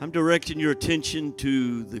I'm directing your attention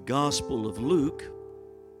to the Gospel of Luke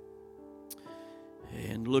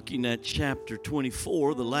and looking at chapter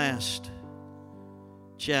 24, the last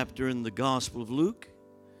chapter in the Gospel of Luke.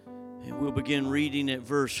 And we'll begin reading at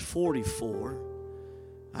verse 44.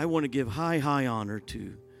 I want to give high honor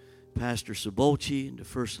to Pastor Sabolchi and the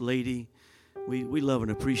First Lady. We love and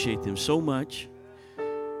appreciate them so much.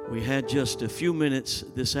 We had just a few minutes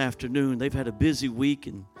this afternoon. They've had a busy week,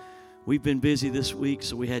 and we've been busy this week,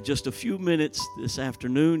 so we had just a few minutes this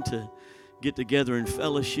afternoon to get together in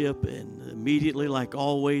fellowship. And immediately, like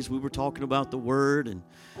always, we were talking about the Word and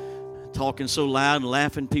talking so loud and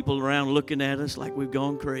laughing people around looking at us like we've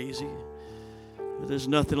gone crazy. But there's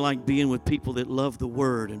nothing like being with people that love the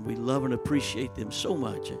Word, and we love and appreciate them so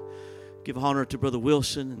much. I give honor to Brother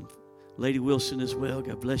Wilson and Lady Wilson as well.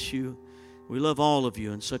 God bless you. We love all of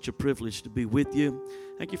you, and such a privilege to be with you.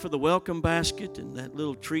 Thank you for the welcome basket and that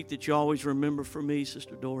little treat that you always remember for me,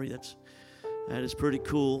 Sister Dory. That is pretty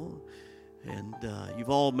cool. And you've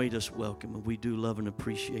all made us welcome, and we do love and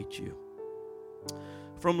appreciate you.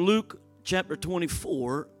 From Luke chapter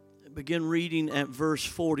 24, begin reading at verse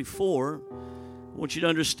 44. I want you to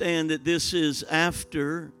understand that this is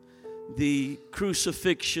after the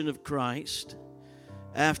crucifixion of Christ,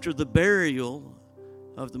 after the burial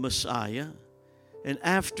of the Messiah, and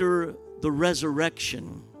after the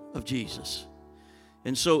resurrection of Jesus.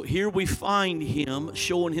 And so here we find him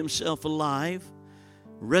showing himself alive,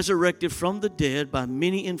 resurrected from the dead by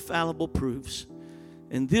many infallible proofs.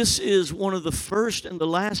 And this is one of the first and the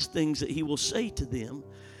last things that he will say to them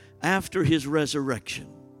after his resurrection.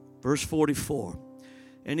 Verse 44.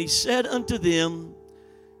 And he said unto them,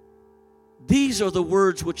 These are the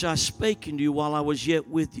words which I spake unto you while I was yet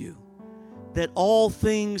with you, that all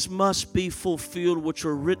things must be fulfilled which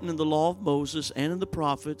are written in the law of Moses and in the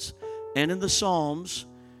prophets and in the Psalms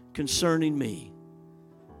concerning me.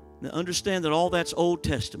 Now understand that all that's Old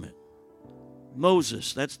Testament.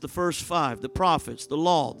 Moses, that's the first five, the prophets, the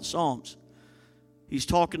law, the Psalms. He's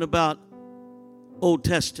talking about Old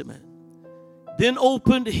Testament. Then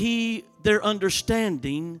opened he their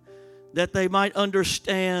understanding, that they might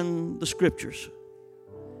understand the Scriptures.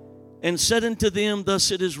 And said unto them, Thus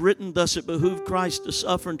it is written, thus it behooved Christ to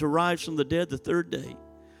suffer and to rise from the dead the third day,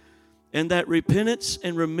 and that repentance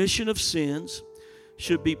and remission of sins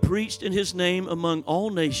should be preached in his name among all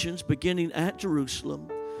nations, beginning at Jerusalem.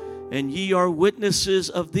 And ye are witnesses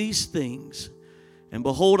of these things. And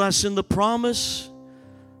behold, I send the promise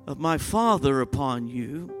of my Father upon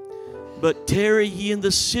you, but tarry ye in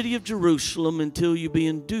the city of Jerusalem until you be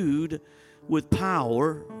endued with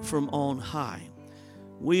power from on high.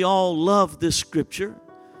 We all love this scripture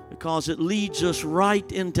because it leads us right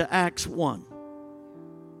into Acts 1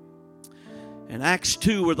 and Acts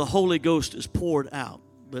 2, where the Holy Ghost is poured out.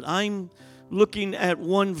 But I'm looking at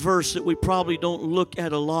one verse that we probably don't look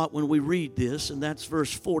at a lot when we read this, and that's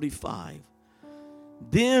verse 45.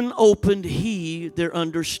 Then opened he their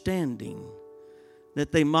understanding,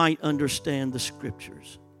 that they might understand the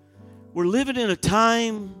Scriptures. We're living in a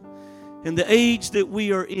time in the age that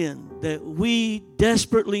we are in, that we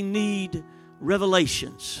desperately need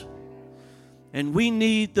revelations. And we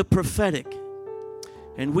need the prophetic.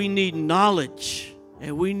 And we need knowledge.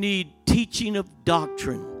 And we need teaching of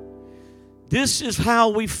doctrine. This is how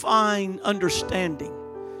we find understanding.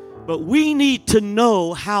 But we need to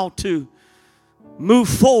know how to move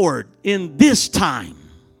forward in this time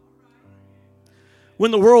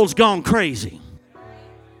when the world's gone crazy.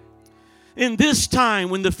 In this time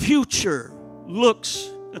when the future looks,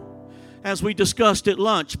 as we discussed at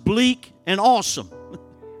lunch, bleak and awesome.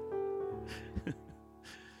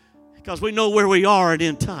 Because we know where we are at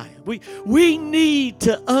end time. We need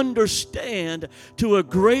to understand to a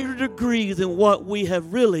greater degree than what we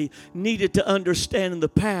have really needed to understand in the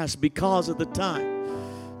past because of the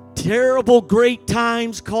time. Terrible great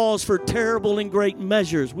times calls for terrible and great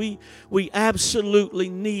measures. We absolutely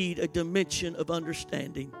need a dimension of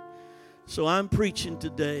understanding. So I'm preaching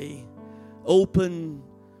today, open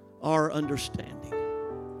our understanding.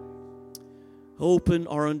 Open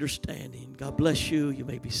our understanding. God bless you. You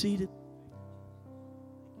may be seated.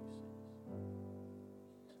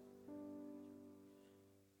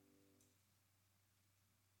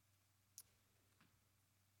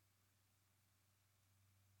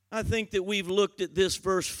 I think that we've looked at this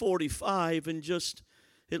verse 45 and just,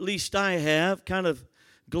 at least I have, kind of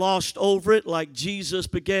glossed over it like Jesus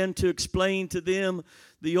began to explain to them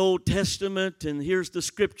the Old Testament, and here's the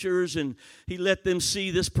Scriptures, and he let them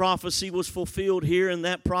see this prophecy was fulfilled here and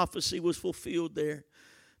that prophecy was fulfilled there.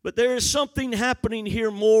 But there is something happening here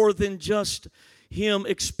more than just him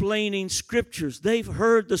explaining Scriptures. They've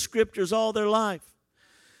heard the Scriptures all their life.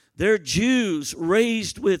 They're Jews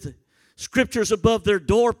raised with scriptures above their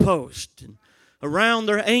doorpost and around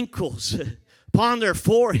their ankles, upon their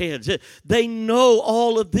foreheads. They know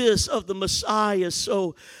all of this of the Messiah.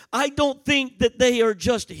 So I don't think that they are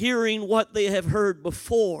just hearing what they have heard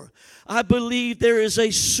before. I believe there is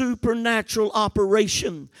a supernatural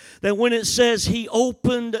operation, that when it says He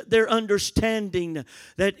opened their understanding,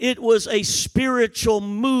 that it was a spiritual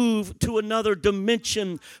move to another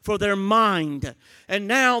dimension for their mind. And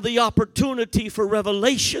now the opportunity for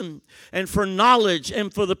revelation and for knowledge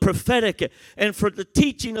and for the prophetic and for the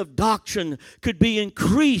teaching of doctrine could be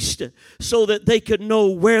increased so that they could know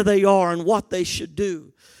where they are and what they should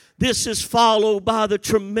do. This is followed by the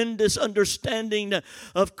tremendous understanding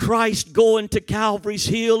of Christ going to Calvary's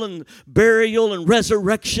Hill and burial and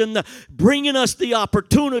resurrection, bringing us the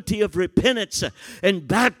opportunity of repentance and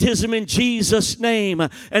baptism in Jesus' name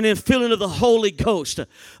and in filling of the Holy Ghost.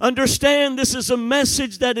 Understand, this is a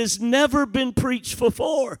message that has never been preached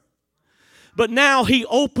before. But now He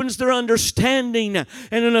opens their understanding, and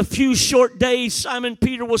in a few short days, Simon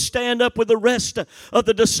Peter will stand up with the rest of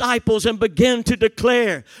the disciples and begin to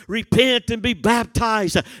declare, repent and be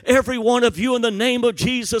baptized, every one of you, in the name of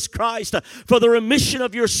Jesus Christ, for the remission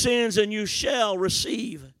of your sins, and you shall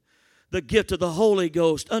receive the gift of the Holy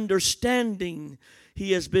Ghost. Understanding,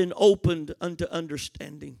 He has been opened unto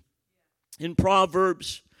understanding. In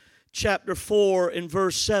Proverbs chapter 4 and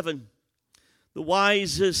verse 7, the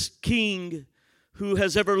wisest king who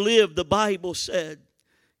has ever lived, the Bible said,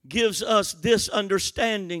 gives us this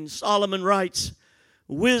understanding. Solomon writes,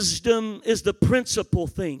 wisdom is the principal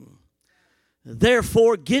thing.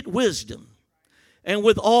 Therefore get wisdom, and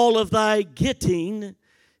with all of thy getting,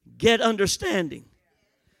 get understanding.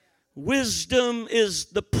 Wisdom is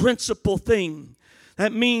the principal thing.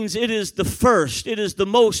 That means it is the first, it is the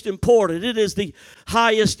most important, it is the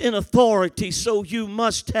highest in authority. So you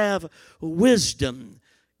must have wisdom.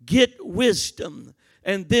 Get wisdom,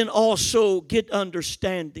 and then also get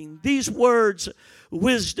understanding. These words,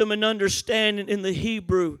 wisdom and understanding, in the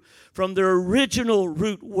Hebrew, from their original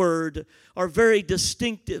root word, are very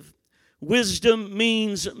distinctive. Wisdom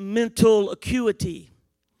means mental acuity.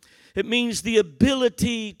 It means the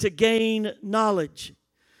ability to gain knowledge.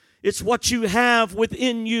 It's what you have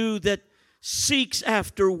within you that seeks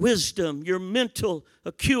after wisdom, your mental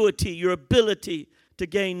acuity, your ability to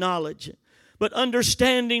gain knowledge. But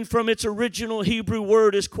understanding, from its original Hebrew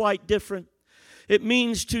word, is quite different. It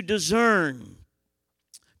means to discern,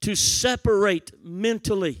 to separate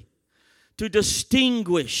mentally, to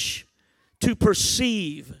distinguish, to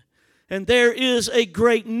perceive. And there is a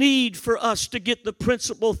great need for us to get the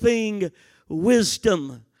principal thing,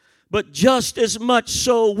 wisdom. But just as much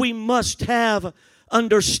so, we must have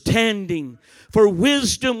understanding. For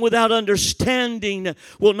wisdom without understanding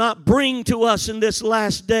will not bring to us in this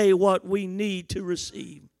last day what we need to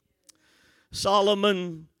receive.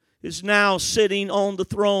 Solomon is now sitting on the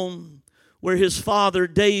throne where his father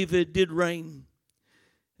David did reign.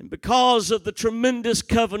 And because of the tremendous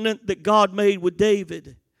covenant that God made with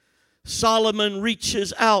David, Solomon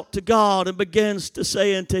reaches out to God and begins to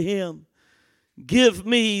say unto Him, give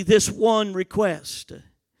me this one request.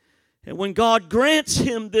 And when God grants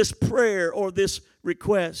him this prayer or this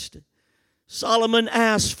request, Solomon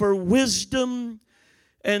asks for wisdom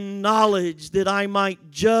and knowledge that I might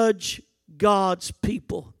judge God's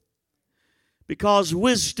people. Because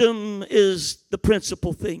wisdom is the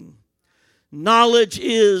principal thing. Knowledge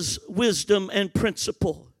is wisdom and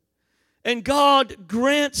principle. And God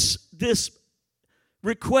grants this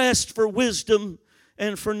request for wisdom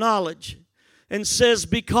and for knowledge, and says,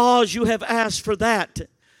 because you have asked for that,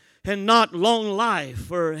 and not long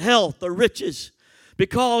life or health or riches,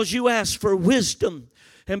 because you asked for wisdom,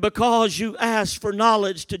 and because you asked for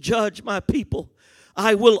knowledge to judge my people,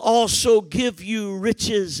 I will also give you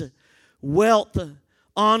riches, wealth,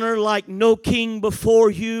 honor like no king before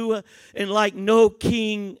you, and like no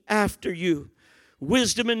king after you.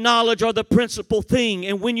 Wisdom and knowledge are the principal thing.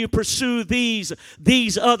 And when you pursue these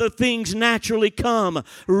other things naturally come.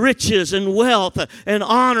 Riches and wealth and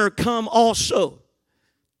honor come also.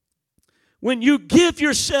 When you give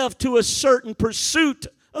yourself to a certain pursuit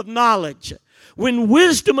of knowledge, when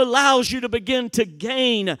wisdom allows you to begin to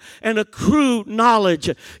gain and accrue knowledge,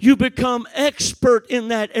 you become expert in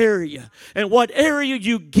that area. And what area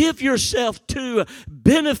you give yourself to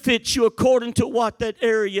benefits you according to what that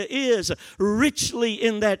area is, richly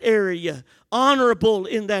in that area, honorable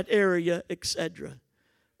in that area, etc.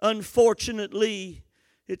 Unfortunately,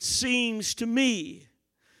 it seems to me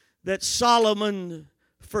that Solomon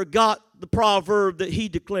forgot the proverb that he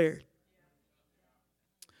declared.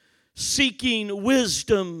 Seeking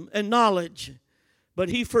wisdom and knowledge, But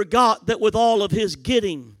he forgot that with all of his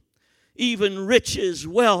getting, even riches,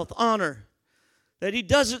 wealth, honor, that he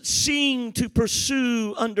doesn't seem to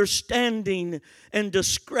pursue understanding and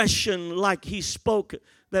discretion like he spoke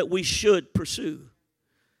that we should pursue.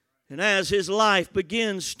 And as his life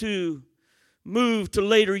begins to move to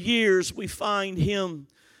later years, we find him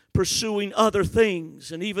pursuing other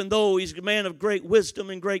things. And even though he's a man of great wisdom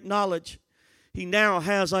and great knowledge, he now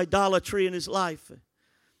has idolatry in his life.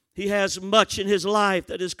 He has much in his life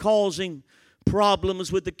that is causing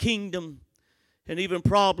problems with the kingdom and even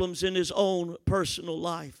problems in his own personal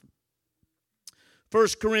life. 1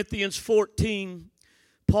 Corinthians 14,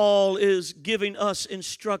 Paul is giving us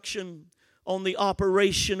instruction on the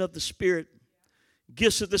operation of the Spirit.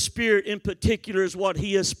 Gifts of the Spirit in particular is what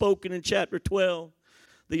he has spoken in chapter 12.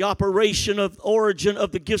 The operation of origin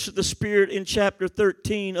of the gifts of the Spirit in chapter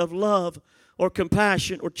 13 of love or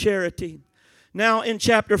compassion or charity. Now in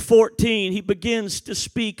chapter 14, he begins to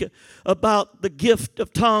speak about the gift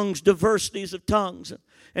of tongues, diversities of tongues,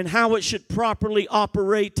 and how it should properly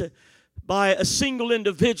operate by a single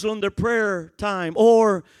individual in their prayer time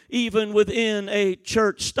or even within a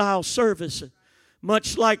church-style service.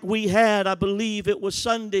 Much like we had, I believe it was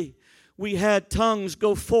Sunday, we had tongues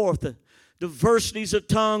go forth. Diversities of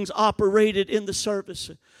tongues operated in the service.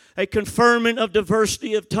 A conferment of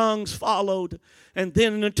diversity of tongues followed, and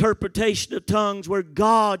then an interpretation of tongues where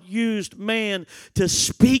God used man to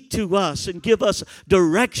speak to us and give us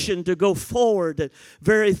direction to go forward.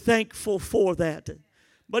 Very thankful for that.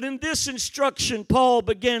 But in this instruction, Paul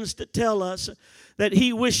begins to tell us that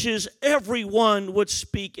he wishes everyone would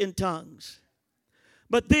speak in tongues.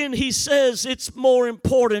 But then he says it's more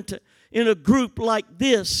important in a group like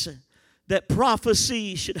this that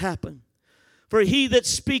prophecy should happen. For he that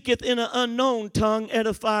speaketh in an unknown tongue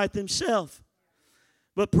edifieth himself,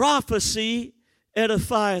 but prophecy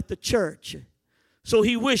edifieth the church. So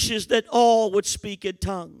he wishes that all would speak in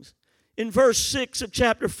tongues. In verse 6 of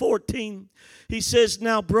chapter 14, he says,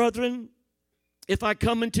 Now, brethren, if I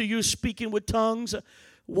come unto you speaking with tongues,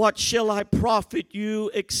 what shall I profit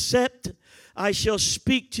you, except I shall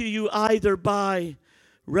speak to you either by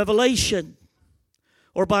revelation,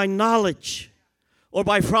 or by knowledge, or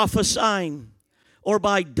by prophesying, or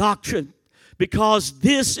by doctrine, because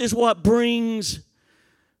this is what brings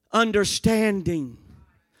understanding.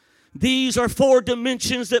 These are four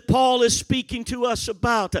dimensions that Paul is speaking to us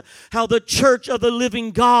about. How the church of the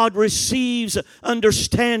living God receives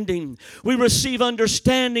understanding. We receive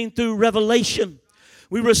understanding through revelation.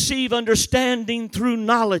 We receive understanding through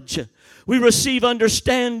knowledge. We receive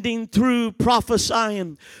understanding through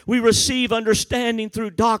prophesying. We receive understanding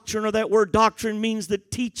through doctrine, or that word doctrine means the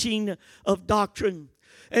teaching of doctrine.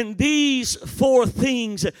 And these four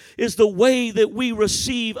things is the way that we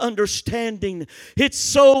receive understanding. It's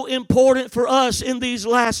so important for us in these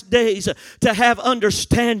last days to have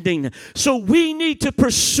understanding. So we need to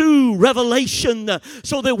pursue revelation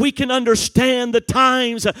so that we can understand the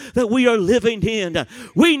times that we are living in.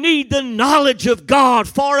 We need the knowledge of God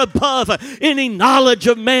far above any knowledge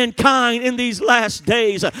of mankind in these last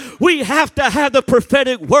days. We have to have the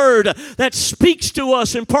prophetic word that speaks to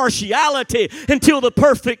us in partiality until the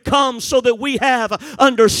perfect comes, so that we have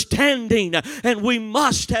understanding. And we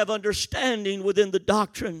must have understanding within the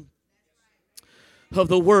doctrine of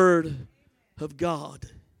the Word of God.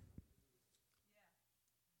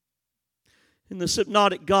 In the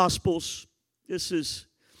Synoptic Gospels, this is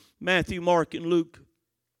Matthew, Mark, and Luke,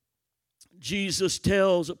 Jesus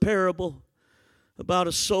tells a parable about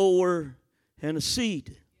a sower and a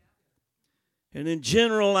seed. And in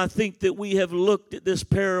general, I think that we have looked at this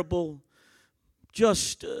parable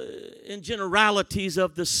just in generalities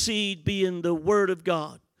of the seed being the Word of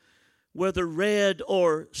God, whether read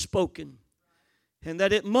or spoken, and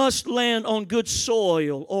that it must land on good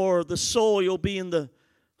soil, or the soil being the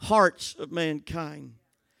hearts of mankind.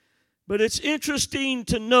 But it's interesting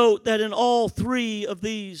to note that in all three of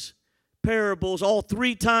these parables, all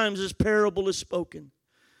three times this parable is spoken,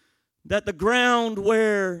 that the ground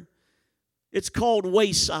where it's called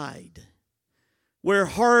wayside, where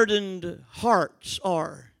hardened hearts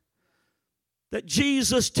are, that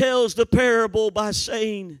Jesus tells the parable by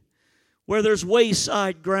saying, where there's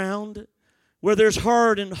wayside ground, where there's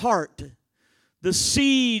hardened heart, the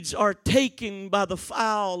seeds are taken by the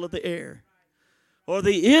fowl of the air, or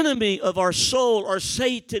the enemy of our soul, or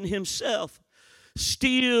Satan himself,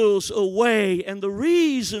 steals away. And the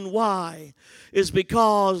reason why is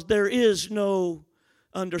because there is no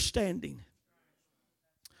understanding.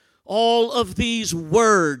 All of these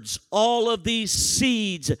words, all of these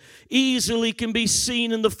seeds easily can be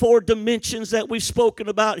seen in the 4 dimensions that we've spoken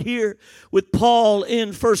about here with Paul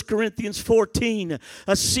in 1 Corinthians 14.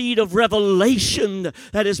 A seed of revelation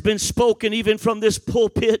that has been spoken even from this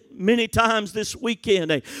pulpit many times this weekend.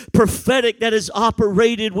 A prophetic that has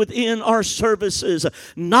operated within our services.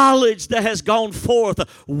 Knowledge that has gone forth.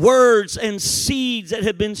 Words and seeds that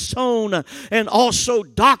have been sown. And also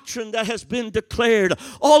doctrine that has been declared.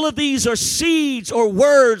 All of these are seeds or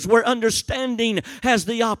words where understanding has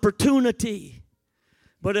the opportunity.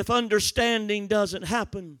 But if understanding doesn't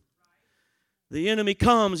happen, the enemy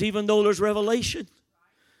comes even though there's revelation,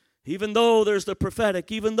 even though there's the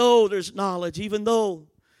prophetic, even though there's knowledge, even though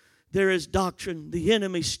there is doctrine. The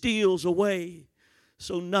enemy steals away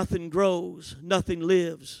so nothing grows, nothing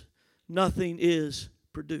lives, nothing is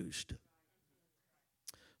produced.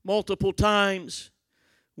 Multiple times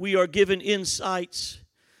we are given insights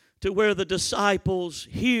to where the disciples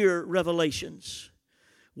hear revelations,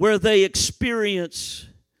 where they experience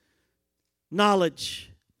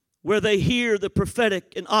knowledge, where they hear the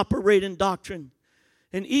prophetic and operate in doctrine.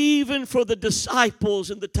 And even for the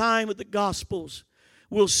disciples in the time of the Gospels,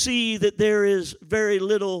 we'll see that there is very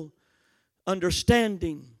little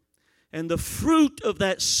understanding. And the fruit of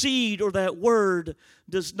that seed or that word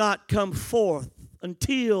does not come forth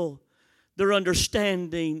until their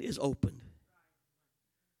understanding is opened.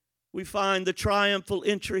 We find the triumphal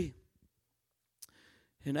entry.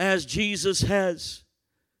 And as Jesus has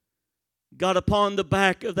got upon the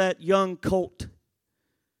back of that young colt,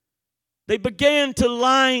 they began to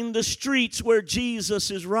line the streets where Jesus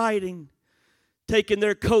is riding, taking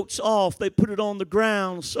their coats off. They put it on the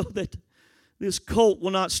ground so that this colt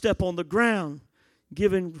will not step on the ground,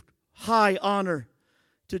 giving high honor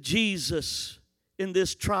to Jesus in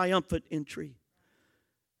this triumphant entry.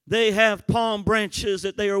 They have palm branches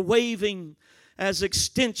that they are waving as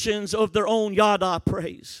extensions of their own yada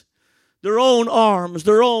praise, their own arms,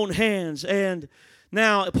 their own hands, and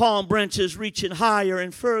now palm branches reaching higher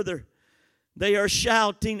and further. They are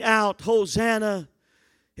shouting out, Hosanna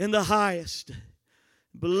in the highest.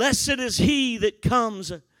 Blessed is he that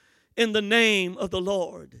comes in the name of the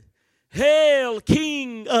Lord. Hail,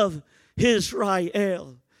 King of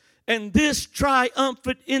Israel. And this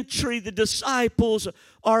triumphant entry the disciples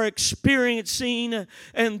are experiencing,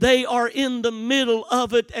 and they are in the middle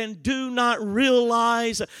of it and do not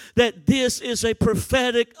realize that this is a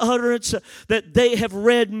prophetic utterance that they have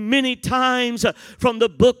read many times from the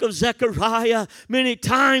book of Zechariah. Many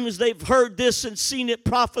times they've heard this and seen it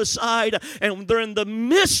prophesied, and they're in the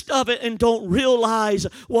midst of it and don't realize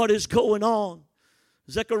what is going on.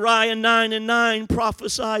 Zechariah 9:9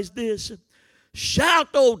 prophesies this. Shout,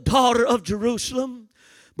 O daughter of Jerusalem.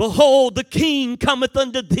 Behold, the King cometh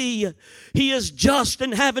unto thee. He is just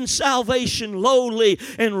and having salvation, lowly,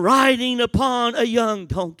 and riding upon a young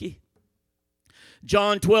donkey.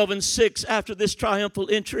 John 12:6, after this triumphal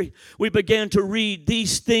entry, we began to read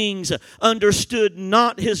these things understood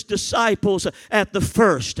not his disciples at the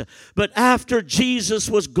first, but after Jesus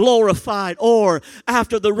was glorified, or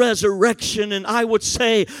after the resurrection, and I would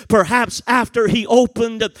say perhaps after he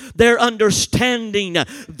opened their understanding,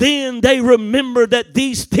 then they remembered that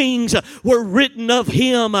these things were written of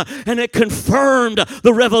him, and it confirmed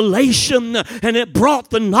the revelation, and it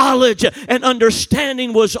brought the knowledge, and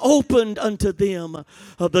understanding was opened unto them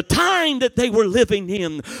of the time that they were living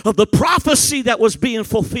in, of the prophecy that was being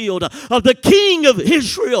fulfilled, of the King of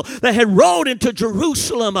Israel that had rode into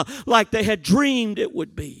Jerusalem like they had dreamed it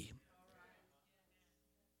would be.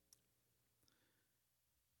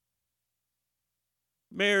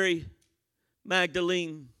 Mary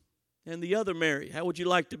Magdalene and the other Mary, how would you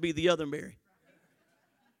like to be the other Mary?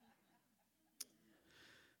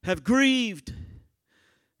 Have grieved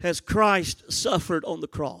as Christ suffered on the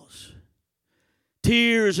cross.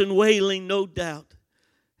 Tears and wailing, no doubt,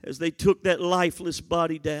 as they took that lifeless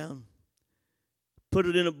body down, put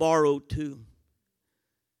it in a borrowed tomb.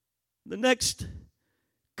 The next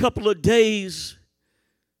couple of days,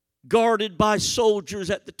 guarded by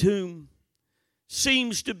soldiers at the tomb,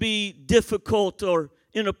 seems to be difficult or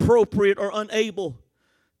inappropriate or unable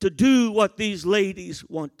to do what these ladies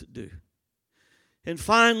want to do. And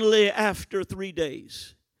finally, after 3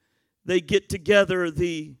 days, they get together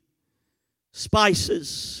the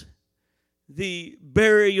spices, the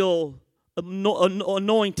burial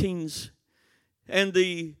anointings, and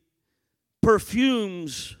the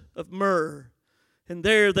perfumes of myrrh. And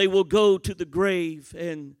there they will go to the grave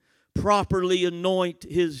and properly anoint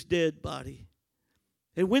his dead body.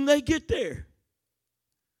 And when they get there,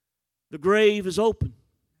 the grave is open.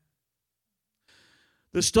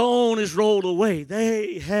 The stone is rolled away.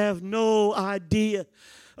 They have no idea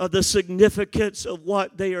of the significance of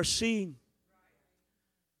what they are seeing.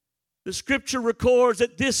 The scripture records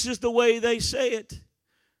that this is the way they say it.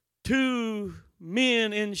 Two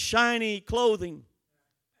men in shiny clothing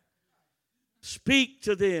speak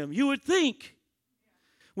to them. You would think,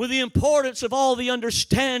 with the importance of all the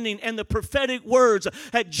understanding and the prophetic words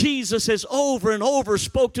that Jesus has over and over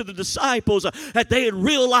spoke to the disciples, that they had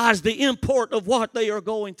realized the import of what they are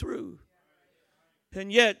going through.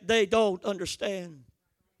 And yet they don't understand.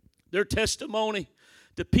 Their testimony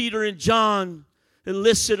to Peter and John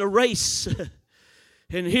elicit a race.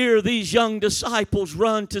 And here these young disciples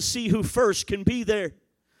run to see who first can be there.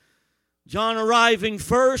 John arriving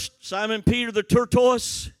first, Simon Peter the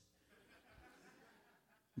tortoise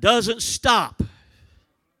doesn't stop.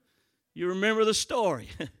 You remember the story.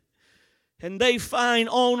 And they find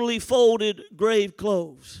only folded grave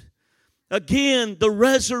clothes. Again, the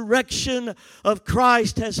resurrection of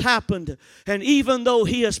Christ has happened. And even though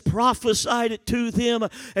He has prophesied it to them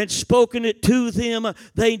and spoken it to them,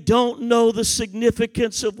 they don't know the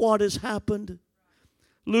significance of what has happened.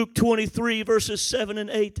 Luke 23, verses 7 and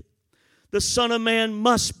 8. The Son of Man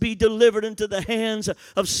must be delivered into the hands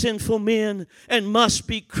of sinful men and must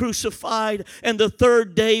be crucified and the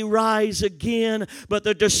third day rise again. But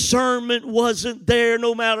the discernment wasn't there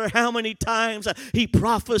no matter how many times He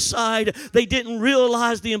prophesied. They didn't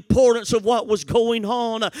realize the importance of what was going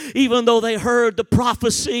on. Even though they heard the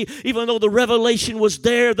prophecy, even though the revelation was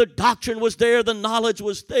there, the doctrine was there, the knowledge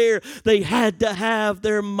was there, they had to have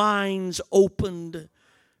their minds opened.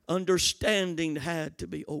 Understanding had to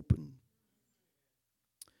be opened.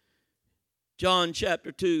 John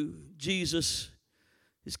chapter 2, Jesus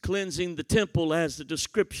is cleansing the temple as the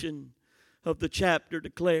description of the chapter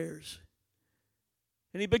declares.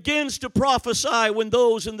 And He begins to prophesy when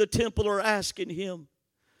those in the temple are asking Him,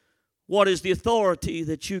 what is the authority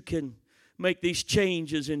that you can make these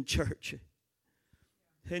changes in church?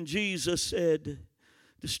 And Jesus said,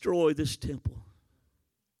 destroy this temple.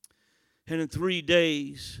 And in 3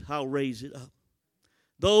 days, I'll raise it up.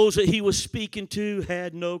 Those that He was speaking to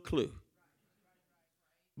had no clue.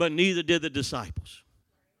 But neither did the disciples.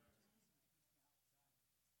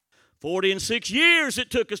 46 years it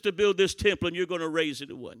took us to build this temple, and you're going to raise it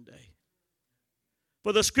in one day.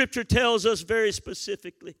 For the scripture tells us very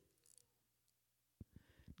specifically,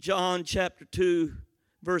 John chapter 2,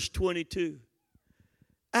 verse 22,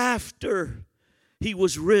 after He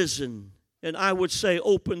was risen, and I would say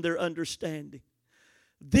opened their understanding,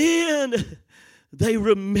 then they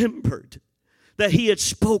remembered that He had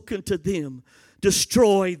spoken to them,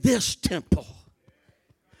 destroy this temple.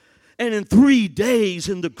 And in 3 days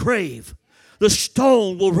in the grave, the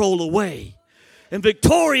stone will roll away. And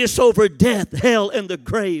victorious over death, hell, and the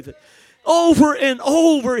grave. Over and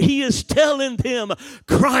over He is telling them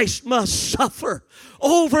Christ must suffer.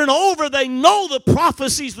 Over and over they know the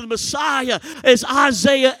prophecies of the Messiah as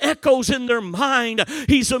Isaiah echoes in their mind.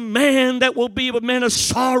 He's a man that will be a man of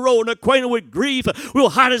sorrow and acquainted with grief. We'll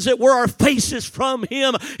hide as it were our faces from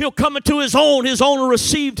Him. He'll come into His own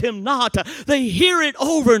received Him not. They hear it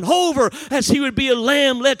over and over as He would be a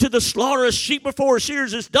lamb led to the slaughter, a sheep before his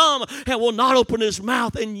shears is dumb and will not open his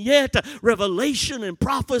mouth. And yet revelation and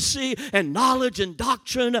prophecy and knowledge and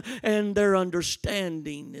doctrine and their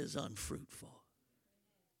understanding is unfruitful.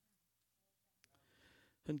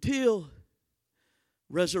 Until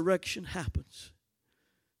resurrection happens.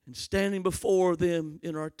 And standing before them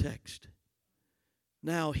in our text,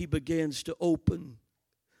 now He begins to open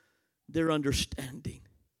their understanding.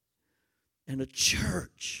 And a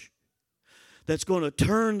church that's going to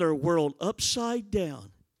turn their world upside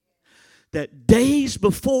down, that days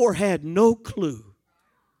before had no clue.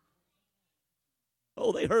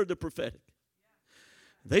 Oh, they heard the prophetic.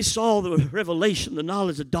 They saw the revelation, the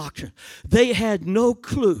knowledge, the doctrine. They had no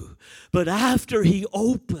clue. But after He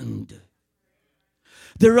opened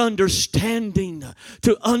their understanding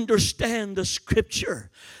to understand the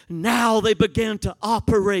scripture, now they began to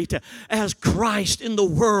operate as Christ in the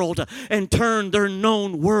world and turn their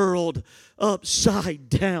known world upside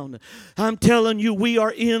down. I'm telling you, we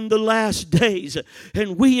are in the last days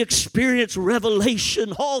and we experience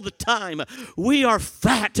revelation all the time. We are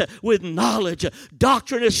fat with knowledge.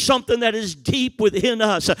 Doctrine is something that is deep within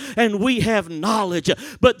us and we have knowledge.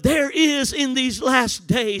 But there is in these last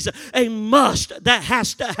days a must that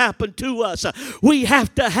has to happen to us. We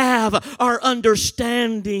have to have our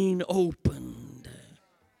understanding opened.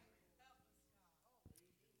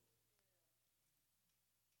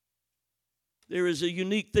 There is a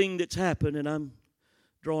unique thing that's happened, and I'm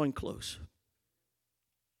drawing close,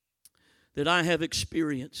 that I have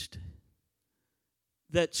experienced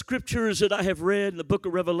that scriptures that I have read in the book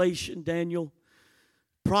of Revelation, Daniel,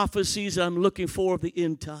 prophecies I'm looking for of the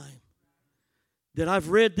end time, that I've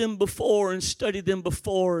read them before and studied them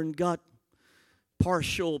before and got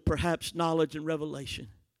partial, perhaps, knowledge and revelation.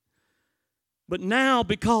 But now,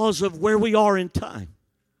 because of where we are in time,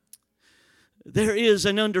 there is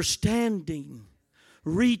an understanding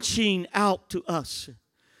reaching out to us.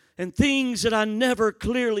 And things that I never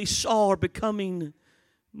clearly saw are becoming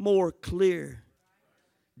more clear.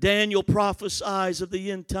 Daniel prophesies of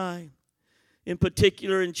the end time. In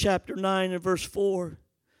particular, in chapter 9 and verse 4,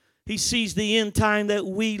 he sees the end time that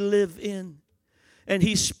we live in. And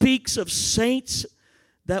he speaks of saints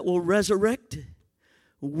that will resurrect.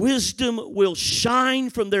 Wisdom will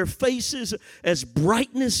shine from their faces as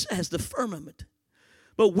brightness as the firmament.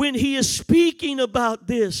 But when he is speaking about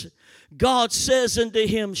this, God says unto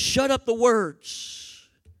him, shut up the words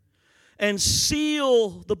and seal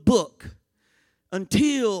the book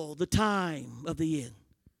until the time of the end.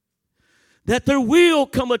 That there will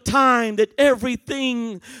come a time that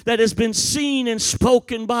everything that has been seen and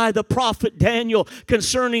spoken by the prophet Daniel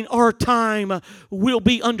concerning our time will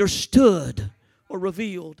be understood or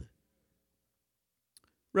revealed.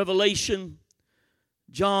 Revelation,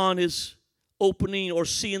 John is opening or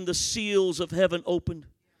seeing the seals of heaven opened,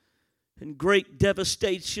 and great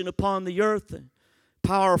devastation upon the earth, and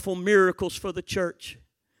powerful miracles for the church.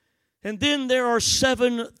 And then there are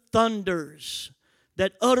 7 thunders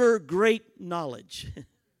that utter great knowledge.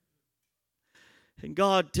 And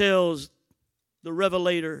God tells the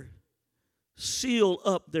revelator, seal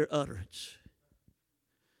up their utterance.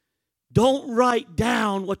 Don't write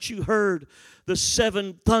down what you heard the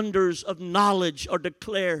 7 thunders of knowledge or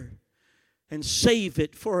declare, and save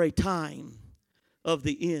it for a time of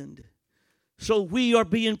the end. So we are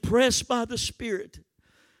being pressed by the Spirit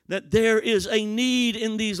that there is a need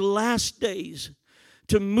in these last days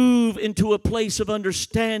to move into a place of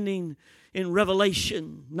understanding in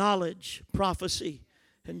revelation, knowledge, prophecy,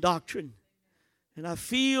 and doctrine. And I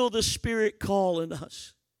feel the Spirit calling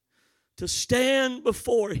us to stand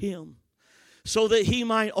before Him so that He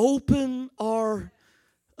might open our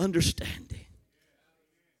understanding.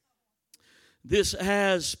 This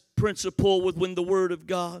has principle within the Word of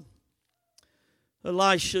God.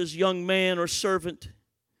 Elisha's young man or servant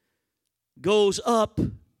goes up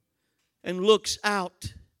and looks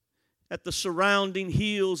out at the surrounding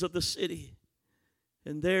hills of the city.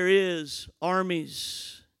 And there is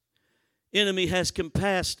armies. Enemy has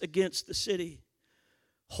compassed against the city.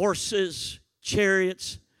 Horses,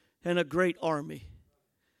 chariots, and a great army.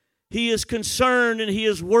 He is concerned and he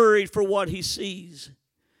is worried for what he sees.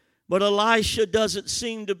 But Elisha doesn't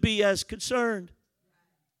seem to be as concerned.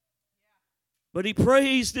 But he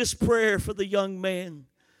prays this prayer for the young man.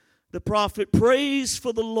 The prophet prays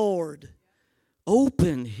for the Lord.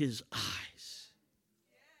 Open his eyes.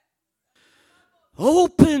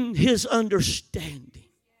 Open his understanding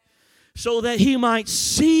so that he might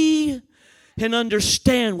see and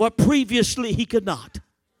understand what previously he could not.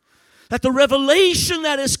 That the revelation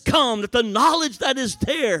that has come, that the knowledge that is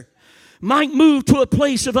there might move to a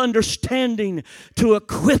place of understanding to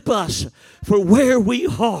equip us for where we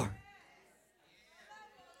are.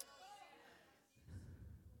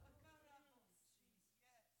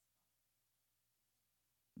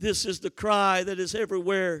 This is the cry that is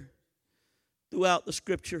everywhere throughout the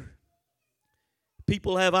Scripture.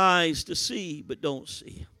 People have eyes to see but don't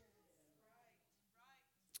see.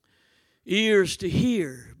 Ears to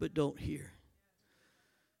hear but don't hear.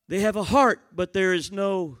 They have a heart but there is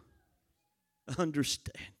no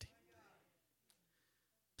understanding.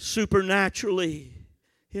 Supernaturally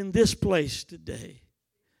in this place today,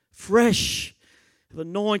 fresh of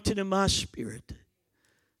anointing in my spirit,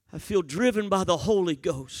 I feel driven by the Holy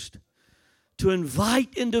Ghost to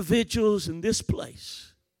invite individuals in this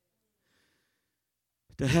place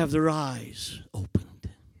to have their eyes opened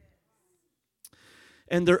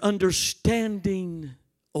and their understanding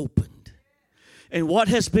opened. And what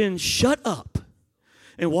has been shut up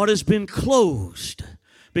and what has been closed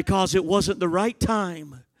because it wasn't the right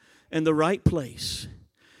time and the right place.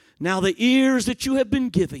 Now the ears that you have been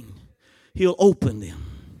giving, He'll open them.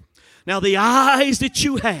 Now the eyes that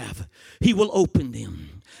you have, He will open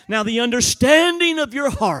them. Now the understanding of your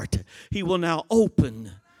heart, He will now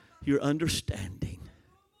open your understanding.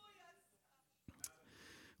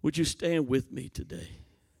 Would you stand with me today?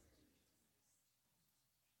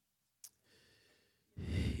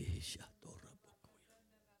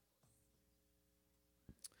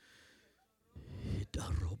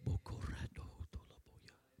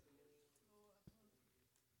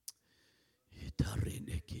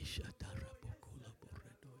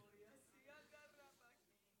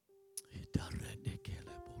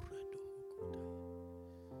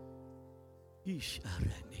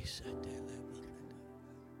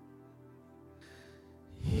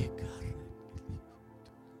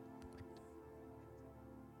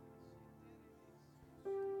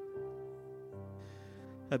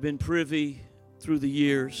 I've been privy through the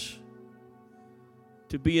years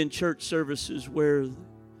to be in church services where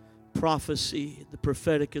prophecy, the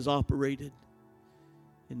prophetic is operated.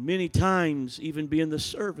 And many times, even being the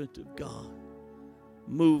servant of God,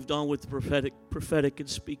 moved on with the prophetic and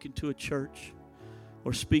speaking to a church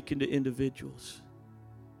or speaking to individuals.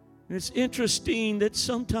 And it's interesting that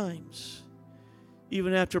sometimes,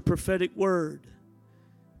 even after a prophetic word,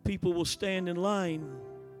 people will stand in line.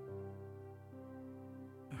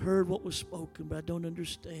 I heard what was spoken, but I don't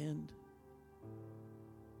understand.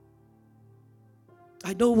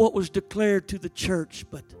 I know what was declared to the church,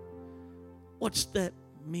 but what's that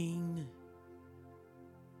mean?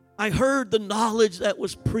 I heard the knowledge that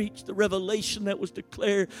was preached, the revelation that was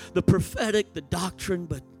declared, the prophetic, the doctrine,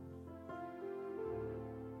 but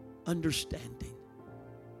understanding.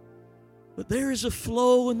 But there is a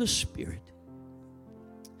flow in the Spirit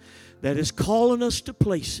that is calling us to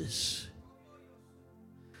places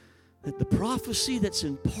that the prophecy that's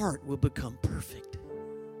in part will become perfect.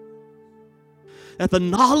 That the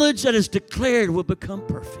knowledge that is declared will become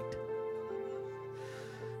perfect.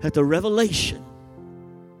 That the revelation,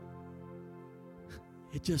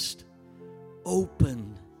 it just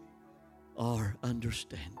opened our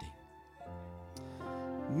understanding.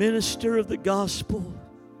 Minister of the gospel,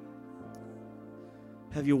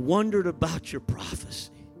 have you wondered about your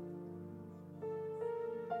prophecy?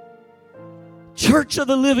 Church of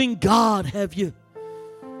the living God, have you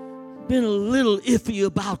been a little iffy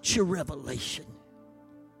about your revelation?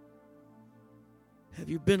 Have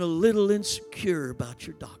you been a little insecure about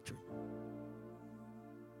your doctrine?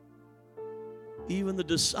 Even the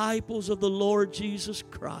disciples of the Lord Jesus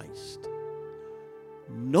Christ,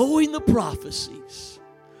 knowing the prophecies,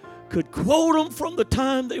 could quote them from the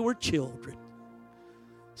time they were children,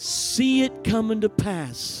 see it coming to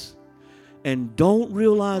pass, and don't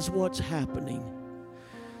realize what's happening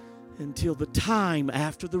until the time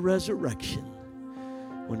after the resurrection,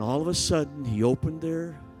 when all of a sudden He opened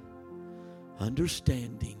their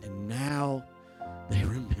understanding, and now they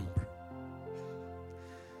remember.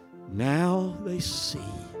 Now they see.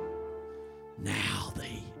 Now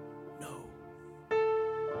they know.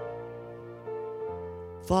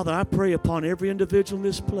 Father, I pray upon every individual in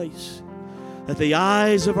this place that the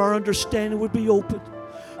eyes of our understanding would be opened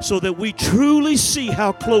so that we truly see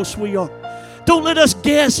how close we are. Don't let us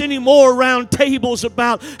guess anymore around tables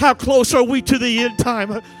about how close are we to the end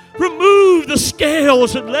time. Remove the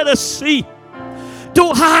scales and let us see.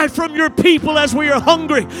 Don't hide from your people as we are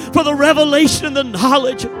hungry for the revelation and the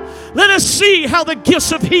knowledge. Let us see how the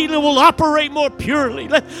gifts of healing will operate more purely.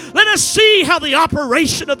 Let us see how the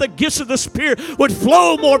operation of the gifts of the Spirit would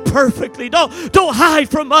flow more perfectly. Don't hide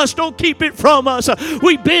from us. Don't keep it from us.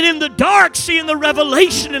 We've been in the dark seeing the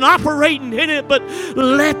revelation and operating in it, but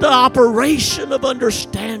let the operation of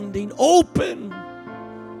understanding open.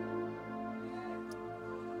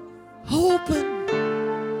 Open.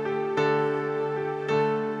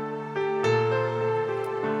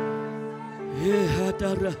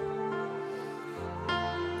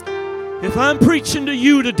 If I'm preaching to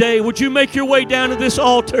you today, would you make your way down to this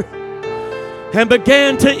altar and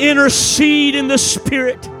begin to intercede in the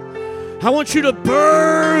Spirit? I want you to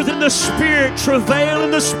birth in the Spirit, travail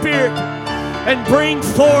in the Spirit, and bring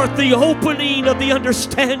forth the opening of the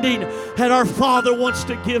understanding that our Father wants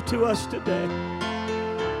to give to us today.